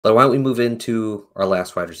But why don't we move into our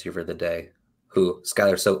last wide receiver of the day, who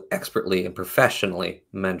Schuyler so expertly and professionally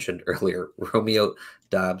mentioned earlier, Romeo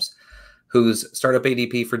Doubs, whose startup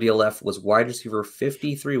ADP for DLF was wide receiver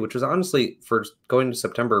 53, which was honestly, for going to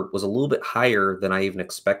September, was a little bit higher than I even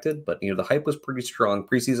expected. But, the hype was pretty strong.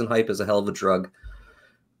 Preseason hype is a hell of a drug.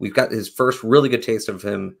 We've got his first really good taste of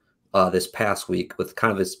him this past week with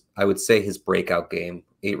kind of his, I would say, his breakout game.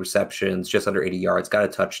 8 receptions, just under 80 yards, got a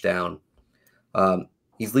touchdown.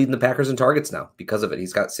 He's leading the Packers in targets now because of it.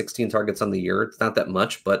 He's got 16 targets on the year. It's not that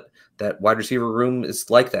much, but that wide receiver room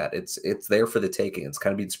is like that. It's there for the taking. It's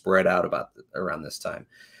kind of being spread out around this time.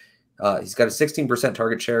 He's got a 16%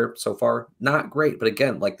 target share so far. Not great, but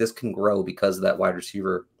again, like this can grow because of that wide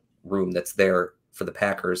receiver room that's there for the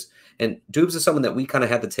Packers. And Doubs is someone that we kind of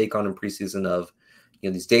had to take on in preseason of,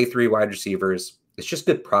 these day 3 wide receivers. It's just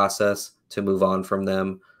good process to move on from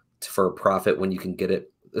them for a profit when you can get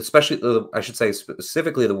it. Especially, I should say,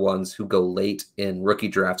 specifically the ones who go late in rookie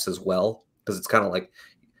drafts as well, because it's kind of like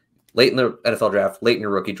late in the NFL draft, late in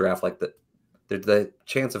your rookie draft, like the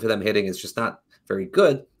chance of them hitting is just not very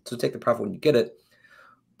good. So take the profit when you get it.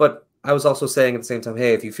 But I was also saying at the same time,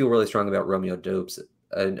 hey, if you feel really strong about Romeo Doubs,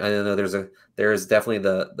 I know there is definitely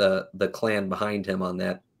the clan behind him on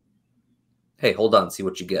that. Hey, hold on, see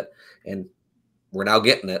what you get, and we're now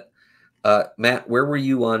getting it. Matt, where were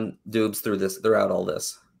you on Doubs throughout all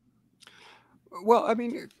this? Well, I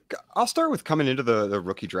mean, I'll start with coming into the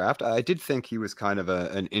rookie draft. I did think he was kind of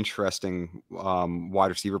an interesting wide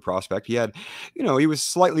receiver prospect. He had, he was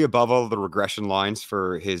slightly above all the regression lines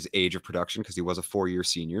for his age of production because he was a 4-year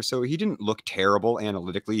senior. So he didn't look terrible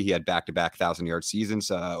analytically. He had back-to-back 1,000-yard seasons,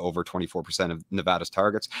 over 24% of Nevada's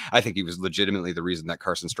targets. I think he was legitimately the reason that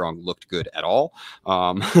Carson Strong looked good at all.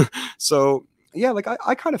 So yeah, like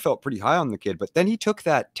I kind of felt pretty high on the kid, but then he took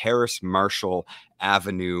that Terrace Marshall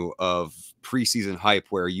avenue of preseason hype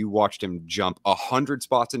where you watched him jump 100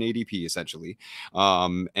 spots in ADP essentially.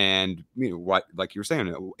 And what, like you were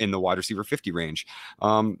saying, in the wide receiver 50 range.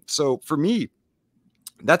 So for me,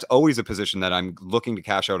 that's always a position that I'm looking to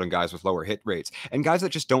cash out on guys with lower hit rates and guys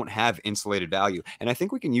that just don't have insulated value. And I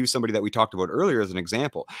think we can use somebody that we talked about earlier as an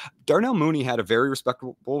example. Darnell Mooney had a very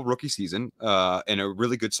respectable rookie season and a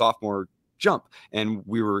really good sophomore jump, and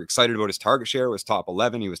we were excited about his target share. It was top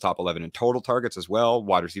 11. He was top 11 in total targets as well,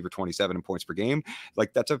 wide receiver 27 in points per game.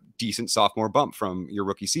 Like, that's a decent sophomore bump from your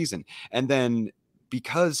rookie season. And then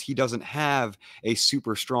because he doesn't have a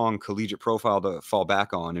super strong collegiate profile to fall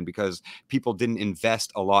back on, and because people didn't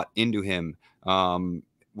invest a lot into him,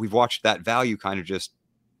 we've watched that value kind of just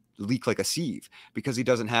leak like a sieve because he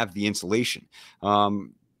doesn't have the insulation.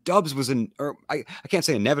 Doubs was I can't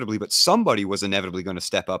say inevitably, but somebody was inevitably going to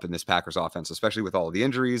step up in this Packers offense, especially with all of the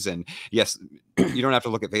injuries. And yes, you don't have to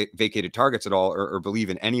look at vacated targets at all or believe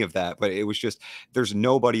in any of that, but it was just, there's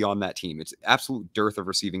nobody on that team. It's absolute dearth of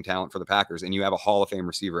receiving talent for the Packers, and you have a Hall of Fame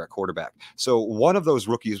receiver at quarterback. So one of those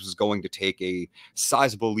rookies was going to take a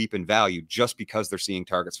sizable leap in value just because they're seeing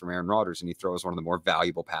targets from Aaron Rodgers, and he throws one of the more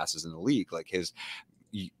valuable passes in the league. Like, his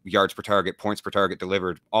yards per target, points per target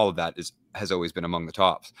delivered, all of that has always been among the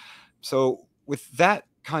tops. So with that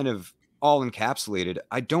kind of all encapsulated,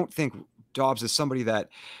 I don't think Doubs is somebody that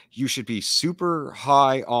you should be super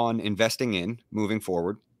high on investing in moving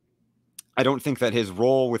forward. I don't think that his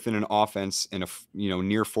role within an offense and a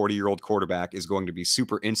near 40-year-old quarterback is going to be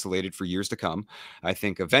super insulated for years to come. I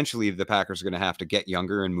think eventually the Packers are going to have to get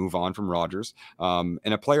younger and move on from Rodgers. And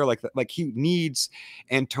a player like that, like, he needs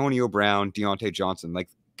Antonio Brown, Deontay Johnson. Like,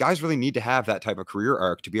 guys really need to have that type of career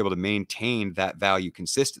arc to be able to maintain that value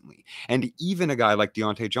consistently. And even a guy like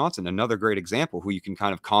Deontay Johnson, another great example who you can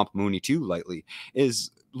kind of comp Mooney to lightly, is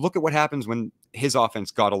look at what happens when his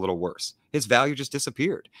offense got a little worse. His value just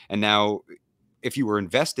disappeared. And now, if you were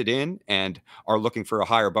invested in and are looking for a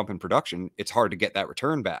higher bump in production, it's hard to get that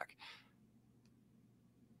return back.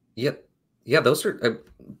 Yep. Yeah, those are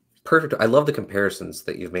perfect. I love the comparisons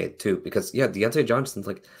that you've made too, because Deontay Johnson's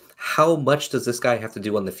like, how much does this guy have to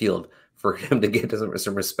do on the field for him to get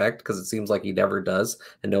some respect? Because it seems like he never does.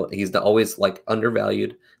 And no, he's always like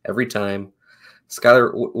undervalued every time.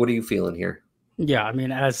 Schuyler, what are you feeling here? Yeah, I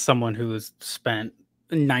mean, as someone who's spent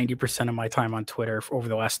 90% of my time on Twitter over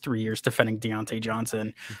the last 3 years defending Deontay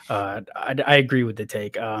Johnson, I agree with the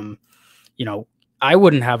take. I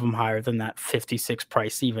wouldn't have him higher than that 56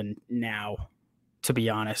 price even now, to be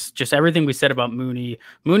honest. Just everything we said about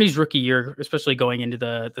Mooney's rookie year, especially going into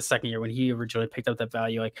the second year when he originally picked up that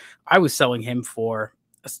value, like, I was selling him for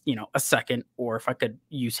a second, or if I could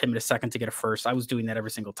use him in a second to get a first, I was doing that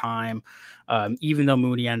every single time. Even though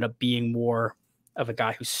Mooney ended up being more of a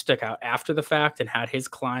guy who stuck out after the fact and had his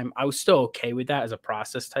climb, I was still okay with that as a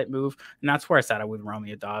process type move. And that's where I sat with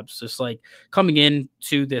Romeo Doubs. Just like coming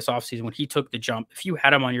into this offseason when he took the jump, if you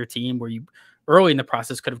had him on your team where you early in the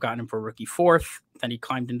process could have gotten him for rookie fourth, then he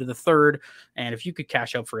climbed into the third. And if you could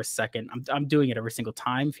cash out for a second, I'm doing it every single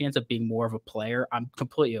time. If he ends up being more of a player, I'm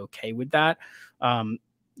completely okay with that.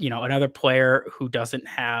 Another player who doesn't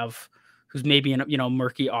have, who's maybe in a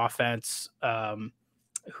murky offense,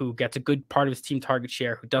 who gets a good part of his team target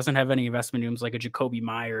share, who doesn't have any investment rooms like a Jacoby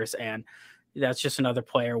Myers. And that's just another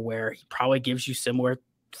player where he probably gives you similar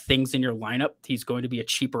things in your lineup. He's going to be a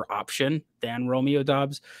cheaper option than Romeo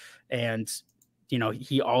Doubs. And,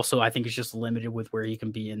 he also, I think, is just limited with where he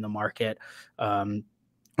can be in the market.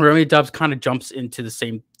 Romeo Doubs kind of jumps into the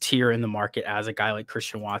same tier in the market as a guy like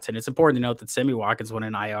Christian Watson. It's important to note that Sammy Watkins went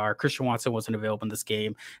in IR. Christian Watson wasn't available in this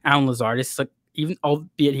game. Alan Lazard is like, even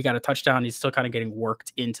albeit he got a touchdown, he's still kind of getting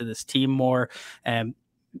worked into this team more. And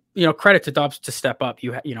credit to Doubs to step up.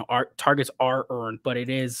 Our targets are earned, but it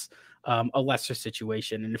is a lesser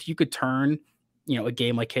situation. And if you could turn, a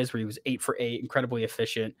game like his where he was 8 for 8, incredibly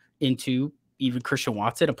efficient, into even Christian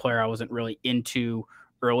Watson, a player I wasn't really into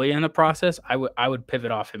early in the process, I would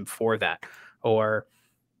pivot off him for that. Or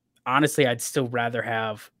honestly, I'd still rather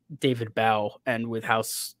have David Bell, and with how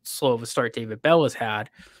slow of a start David Bell has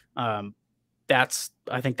had, I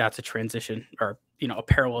think that's a transition or a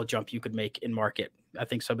parallel jump you could make in market. I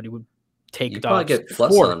think somebody would take you Doubs probably get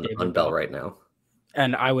plus on Bell right now.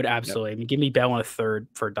 And I would absolutely, give me Bell in a third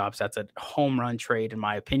for Doubs. That's a home run trade, in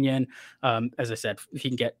my opinion. As I said, if you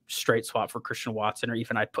can get straight swap for Christian Watson, or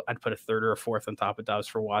even I'd put a third or a fourth on top of Doubs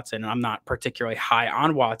for Watson. And I'm not particularly high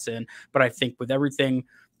on Watson, but I think with everything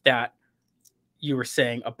that you were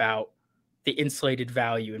saying about the insulated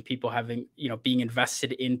value and people having, being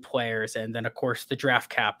invested in players, and then of course the draft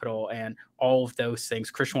capital and all of those things,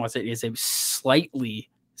 Christian Watson is a slightly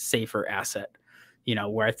safer asset,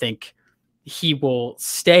 where I think he will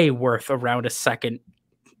stay worth around a second,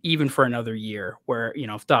 even for another year, where,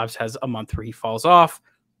 if Doubs has a month where he falls off,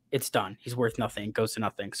 it's done. He's worth nothing, goes to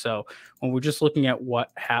nothing. So when we're just looking at what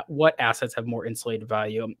assets have more insulated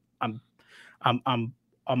value, I'm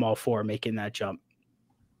all for making that jump.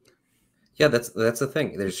 Yeah, that's the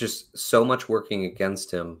thing. There's just so much working against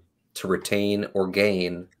him to retain or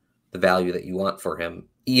gain the value that you want for him,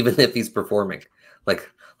 even if he's performing. Like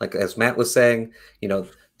as Matt was saying,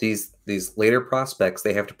 these later prospects,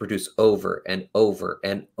 they have to produce over and over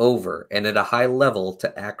and over and at a high level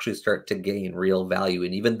to actually start to gain real value.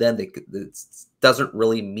 And even then, it doesn't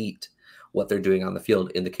really meet what they're doing on the field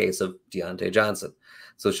in the case of Deontay Johnson.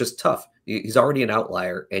 So it's just tough. He's already an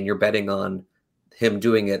outlier, and you're betting on him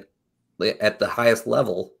doing it at the highest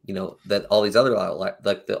level, that all these other outliers,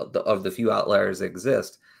 like of the few outliers that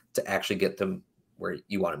exist, to actually get them where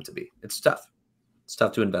you want them to be. It's tough. It's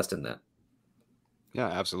tough to invest in that. Yeah,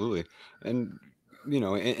 absolutely. And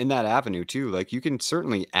in that avenue too, like you can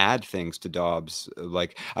certainly add things to Doubs.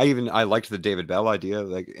 Like I liked the David Bell idea.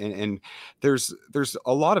 Like, and there's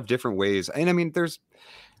a lot of different ways. And I mean,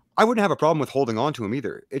 I wouldn't have a problem with holding on to him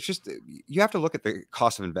either. It's just, you have to look at the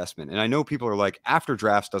cost of investment. And I know people are like, after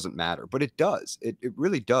drafts doesn't matter, but it does. It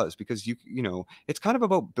really does, because it's kind of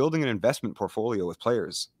about building an investment portfolio with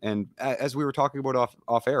players. And as we were talking about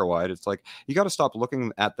off air, Wyatt, it's like, you got to stop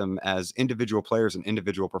looking at them as individual players and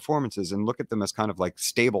individual performances, and look at them as kind of like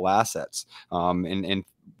stable assets, and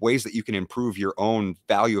ways that you can improve your own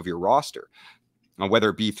value of your roster, whether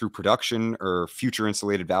it be through production or future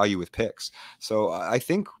insulated value with picks. So I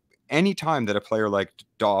think anytime that a player like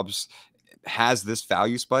Doubs has this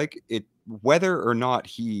value spike, whether or not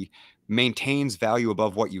he maintains value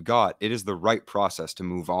above what you got, it is the right process to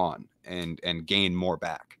move on and gain more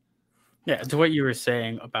back. Yeah, to what you were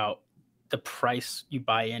saying about the price you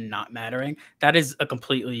buy in not mattering, that is a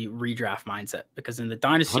completely redraft mindset, because in the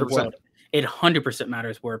Dynasty 100%. world, it 100%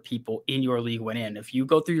 matters where people in your league went in. If you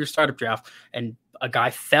go through your startup draft and a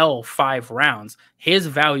guy fell 5 rounds, his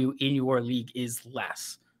value in your league is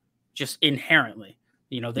less, just inherently.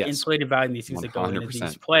 The insulated value in these things 100%. That go into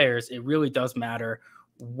these players, it really does matter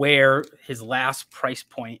where his last price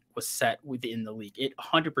point was set within the league. It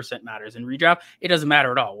 100% matters. In redraft, it doesn't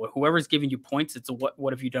matter at all. Whoever's giving you points, it's a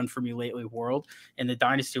what have you done for me lately world. In the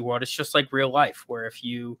Dynasty world, it's just like real life, where if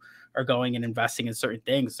you are going and investing in certain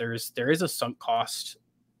things, there is a sunk cost,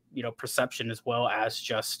 perception, as well as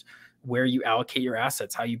just where you allocate your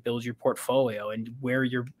assets, how you build your portfolio, and where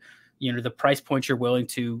you're, the price point you're willing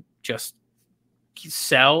to just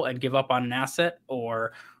sell and give up on an asset,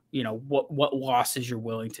 or you know, what losses you're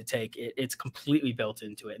willing to take. It's completely built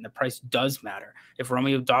into it, and the price does matter. If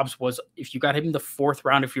Romeo Doubs if you got him in the 4th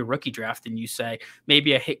round of your rookie draft, and you say,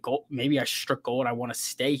 maybe I hit gold, maybe I struck gold, I want to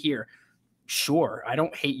stay here. Sure, I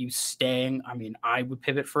don't hate you staying. I mean, I would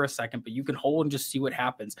pivot for a second, but you can hold and just see what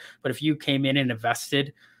happens. But if you came in and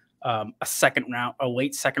invested a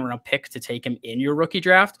late second round pick to take him in your rookie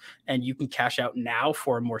draft, and you can cash out now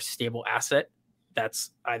for a more stable asset,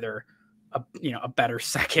 that's either a better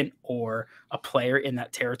second or a player in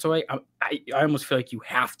that territory. I almost feel like you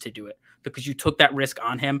have to do it because you took that risk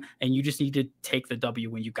on him, and you just need to take the W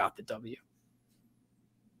when you got the W.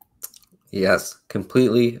 Yes,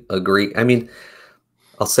 completely agree. I mean,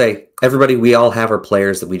 I'll say, everybody, we all have our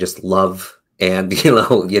players that we just love, and you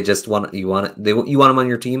want them on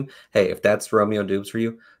your team. Hey, if that's Romeo Doubs for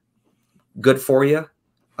you, good for you.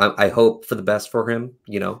 I hope for the best for him.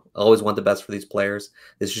 Always want the best for these players.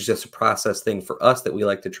 This is just a process thing for us that we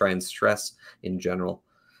like to try and stress in general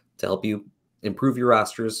to help you improve your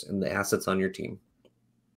rosters and the assets on your team.